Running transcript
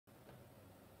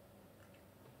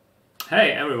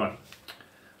Hey everyone!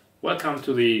 Welcome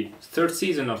to the third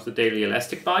season of the Daily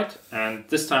Elastic Byte, and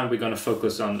this time we're going to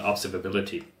focus on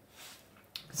observability.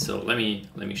 So let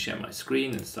me share my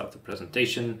screen and start the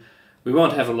presentation. We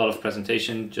won't have a lot of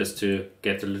presentation just to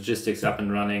get the logistics up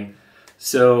and running.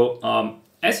 So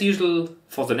as usual,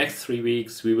 for the next 3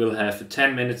 weeks we will have a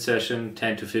 10-minute session,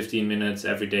 10 to 15 minutes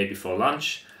every day before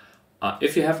lunch.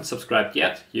 If you haven't subscribed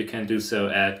yet, you can do so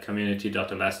at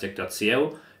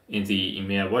community.elastic.co in the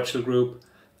EMEA virtual group.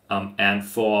 And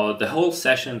for the whole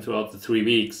session throughout the 3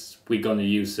 weeks, we're going to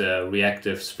use a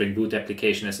reactive Spring Boot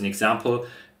application as an example.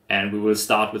 And we will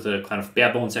start with a kind of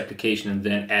bare bones application and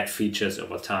then add features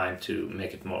over time to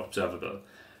make it more observable.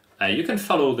 You can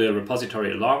follow the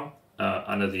repository along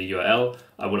under the URL.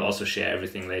 I will also share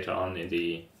everything later on in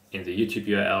the YouTube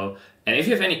URL. And if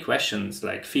you have any questions,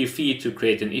 like feel free to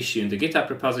create an issue in the GitHub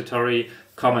repository,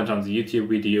 comment on the YouTube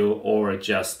video, or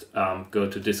just go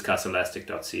to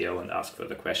discusselastic.co and ask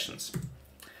further questions.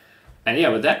 And yeah,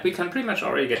 with that, we can pretty much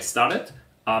already get started.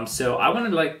 So I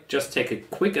want to just take a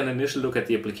quick and initial look at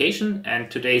the application. And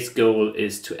today's goal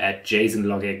is to add JSON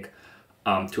logic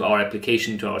to our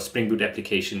application, to our Spring Boot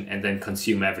application, and then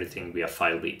consume everything via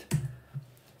file read.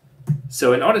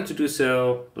 So in order to do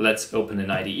so, let's open an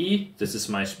IDE. This is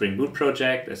my Spring Boot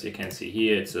project. As you can see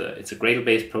here, it's a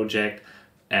Gradle-based project,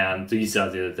 and these are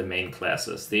the main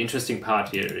classes. The interesting part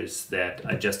here is that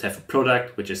I just have a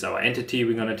product, which is our entity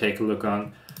we're going to take a look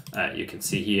on. You can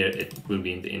see here it will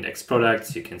be in the index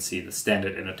products. You can see the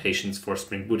standard annotations for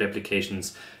Spring Boot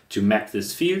applications to map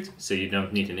this field, so you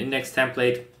don't need an index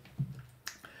template.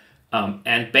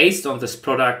 And based on this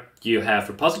product, you have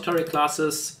repository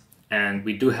classes. And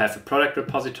we do have a product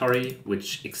repository,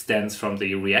 which extends from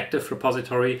the reactive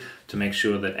repository to make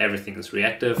sure that everything is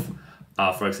reactive.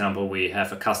 For example, we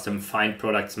have a custom find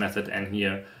products method in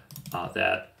here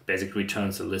that basically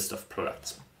returns a list of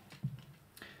products.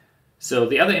 So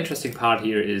the other interesting part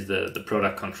here is the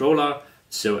product controller.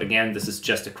 So again, this is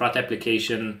just a CRUD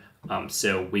application.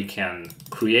 So we can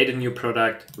create a new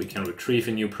product, we can retrieve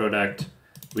a new product,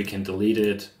 we can delete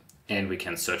it, and we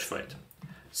can search for it.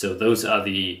 So those are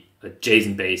the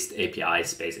JSON-based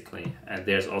APIs, basically. And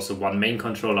there's also one main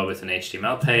controller with an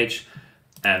HTML page.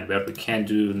 And what we can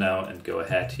do now and go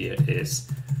ahead here is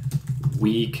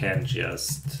we can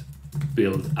just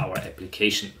build our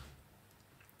application.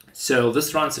 So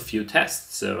this runs a few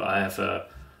tests. So I have a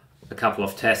couple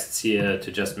of tests here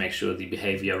to just make sure the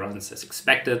behavior runs as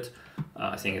expected.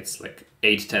 I think it's like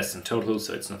 8 tests in total,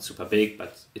 so it's not super big,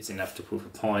 but it's enough to prove a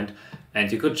point.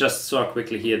 And you could just saw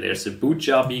quickly here, there's a boot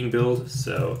jar being built.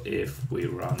 So if we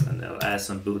run an ls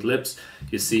on boot libs,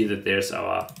 you see that there's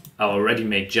our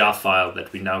ready-made jar file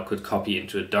that we now could copy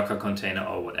into a Docker container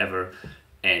or whatever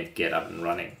and get up and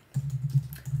running.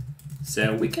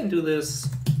 So we can do this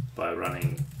by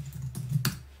running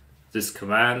this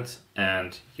command,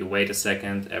 and you wait a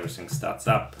second, everything starts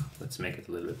up. Let's make it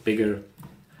a little bit bigger.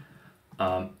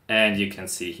 And you can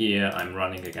see here I'm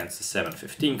running against the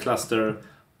 715 cluster,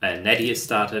 and Netty is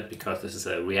started because this is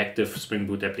a reactive Spring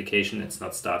Boot application. It's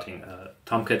not starting a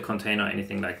Tomcat container or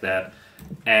anything like that.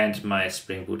 And my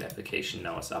Spring Boot application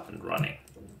now is up and running.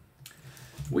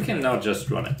 We can now just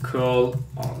run a curl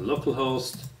on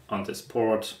localhost on this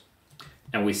port,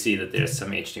 and we see that there's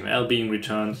some HTML being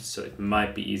returned, so it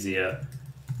might be easier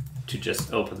to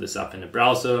just open this up in a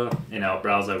browser. In our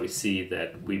browser, we see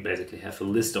that we basically have a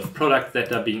list of products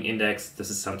that are being indexed. This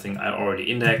is something I already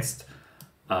indexed,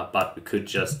 but we could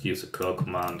just use a curl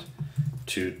command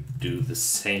to do the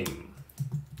same.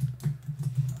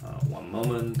 One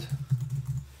moment.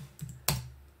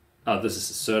 This is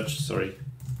a search, sorry.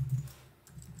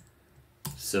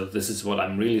 So this is what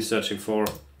I'm really searching for.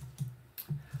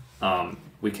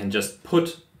 We can just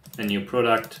put a new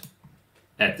product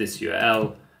at this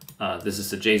URL. This is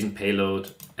the JSON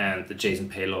payload, and the JSON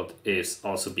payload is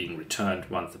also being returned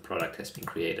once the product has been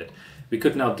created. We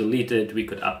could now delete it, we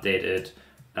could update it,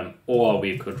 or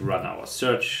we could run our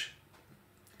search.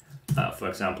 For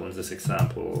example, in this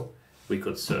example, we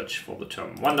could search for the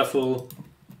term wonderful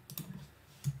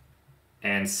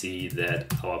and see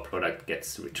that our product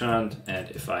gets returned.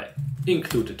 And if I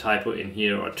include a typo in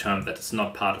here or a term that is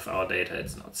not part of our data,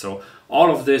 it's not. So all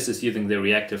of this is using the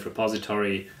reactive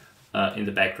repository in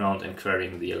the background and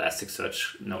querying the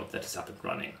Elasticsearch node that is up and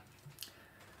running.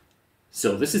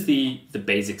 So this is the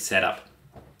basic setup.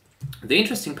 The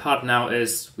interesting part now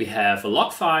is we have a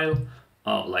log file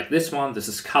like this one. This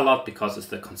is colored because it's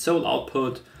the console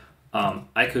output.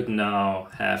 I could now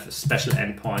have a special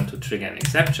endpoint to trigger an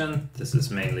exception. This is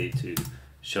mainly to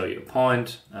show you a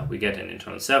point. We get an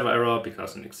internal server error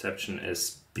because an exception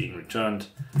is being returned.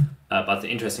 But the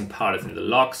interesting part is in the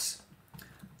logs.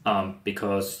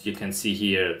 because you can see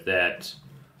here that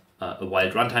a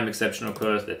wild runtime exception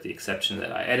occurs, that's the exception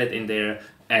that I added in there,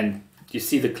 and you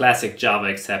see the classic Java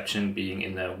exception being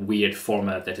in a weird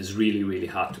format that is really, really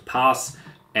hard to pass.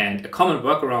 And a common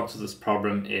workaround to this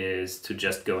problem is to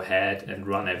just go ahead and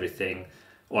run everything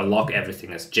or log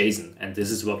everything as JSON. And this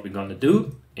is what we're going to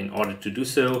do. In order to do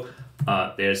so,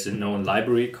 there's a known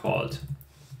library called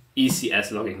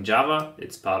ECS logging Java.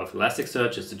 It's part of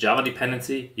Elasticsearch. It's a Java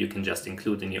dependency you can just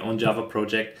include in your own Java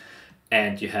project.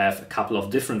 And you have a couple of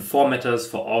different formatters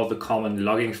for all the common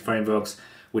logging frameworks,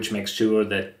 which makes sure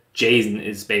that JSON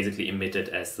is basically emitted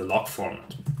as the log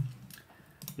format.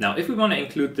 Now, if we want to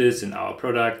include this in our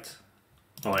product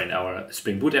or in our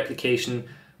Spring Boot application,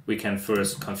 we can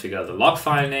first configure the log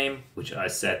file name, which I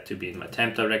set to be in my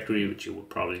temp directory, which you will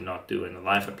probably not do in a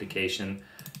live application.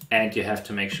 And you have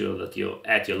to make sure that you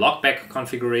add your logback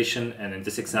configuration. And in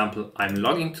this example, I'm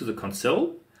logging to the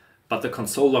console, but the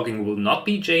console logging will not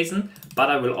be JSON, but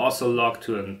I will also log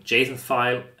to a JSON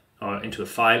file or into a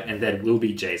file, and that will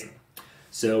be JSON.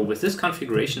 So with this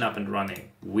configuration up and running,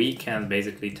 we can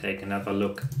basically take another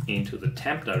look into the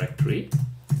temp directory,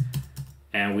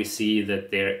 and we see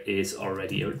that there is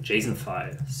already a JSON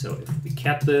file. So if we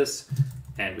cat this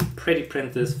and we pretty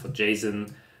print this for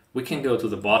JSON, we can go to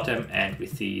the bottom and we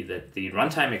see that the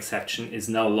runtime exception is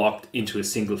now logged into a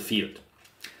single field.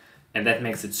 And that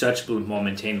makes it searchable and more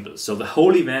maintainable. So the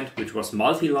whole event, which was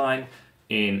multi-line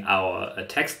in our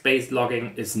text-based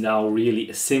logging, is now really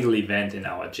a single event in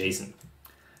our JSON.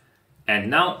 And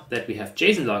now that we have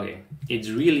JSON logging, it's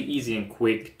really easy and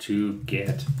quick to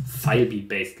get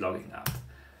FileBeat-based logging up.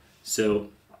 So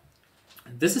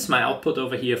this is my output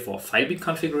over here for FileBeat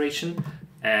configuration.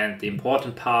 And the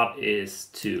important part is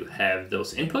to have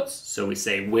those inputs. So we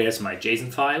say, where's my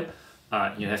JSON file?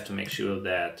 You have to make sure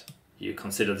that you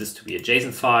consider this to be a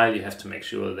JSON file. You have to make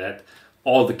sure that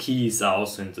all the keys are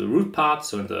also in the root part,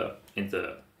 so in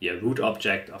the root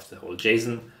object of the whole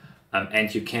JSON.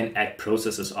 And you can add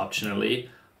processes optionally.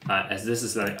 As this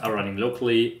is running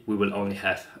locally, we will only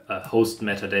have host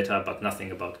metadata, but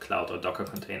nothing about cloud or Docker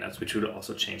containers, which will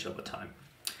also change over time.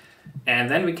 And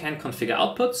then we can configure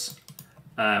outputs.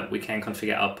 We can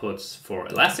configure outputs for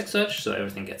Elasticsearch, so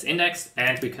everything gets indexed,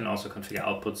 and we can also configure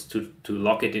outputs to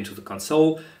log it into the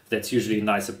console. That's usually a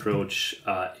nice approach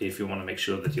if you want to make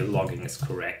sure that your logging is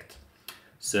correct.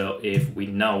 So if we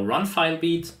now run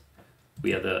FileBeat,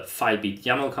 we have the FileBeat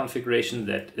YAML configuration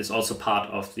that is also part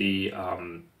of the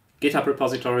GitHub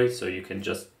repository, so you can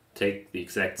just take the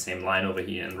exact same line over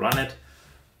here and run it.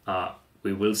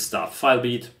 We will start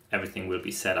FileBeat, everything will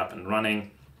be set up and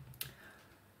running.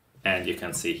 And you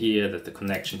can see here that the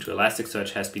connection to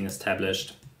Elasticsearch has been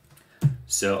established.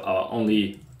 So our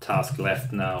only task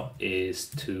left now is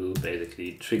to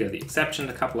basically trigger the exception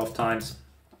a couple of times.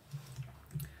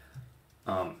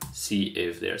 See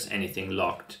if there's anything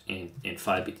logged in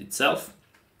FileBeat itself.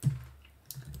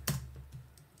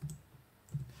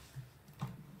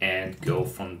 And go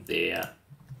from there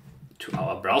to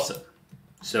our browser.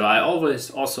 So I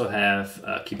always also have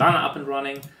Kibana up and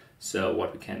running. So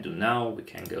what we can do now, we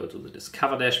can go to the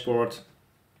Discover dashboard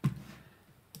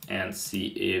and see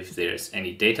if there's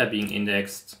any data being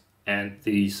indexed. And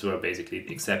these were basically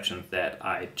the exceptions that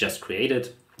I just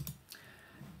created.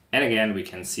 And again, we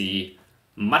can see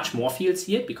much more fields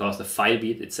here because the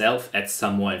FileBeat itself adds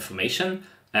some more information.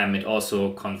 It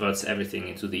also converts everything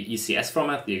into the ECS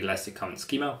format, the Elastic Common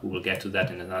Schema. We will get to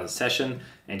that in another session.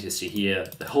 And you see here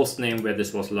the host name where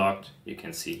this was logged. You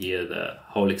can see here the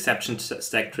whole exception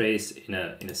stack trace in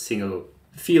a single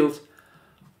field.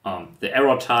 The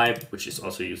error type, which is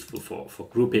also useful for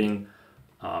grouping.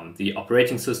 The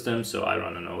operating system, so I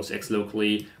run an OS X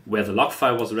locally, where the log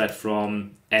file was read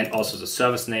from, and also the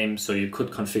service name, so you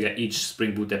could configure each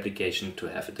Spring Boot application to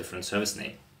have a different service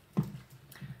name.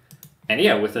 And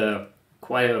yeah, with a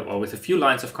few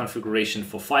lines of configuration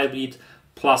for FileBeat,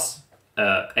 plus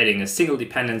adding a single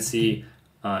dependency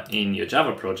in your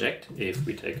Java project, if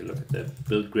we take a look at the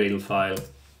build Gradle file,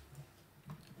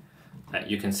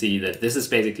 you can see that this is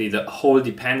basically the whole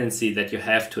dependency that you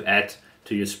have to add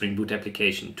to your Spring Boot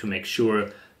application to make sure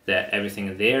that everything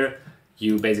is there.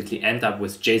 You basically end up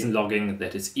with JSON logging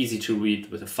that is easy to read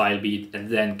with a FileBeat and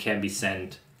then can be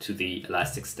sent to the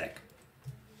Elastic Stack.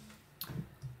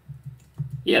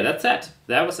 Yeah, that's it.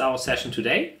 That was our session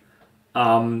today.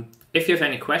 If you have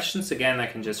any questions, again, I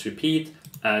can just repeat.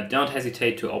 Don't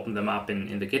hesitate to open them up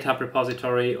in the GitHub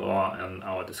repository or on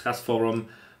our Discuss forum.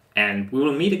 And we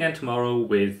will meet again tomorrow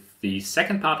with the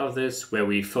second part of this, where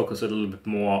we focus a little bit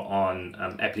more on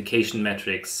application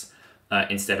metrics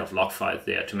instead of log files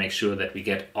there, to make sure that we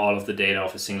get all of the data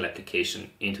of a single application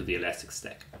into the Elastic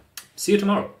Stack. See you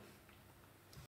tomorrow.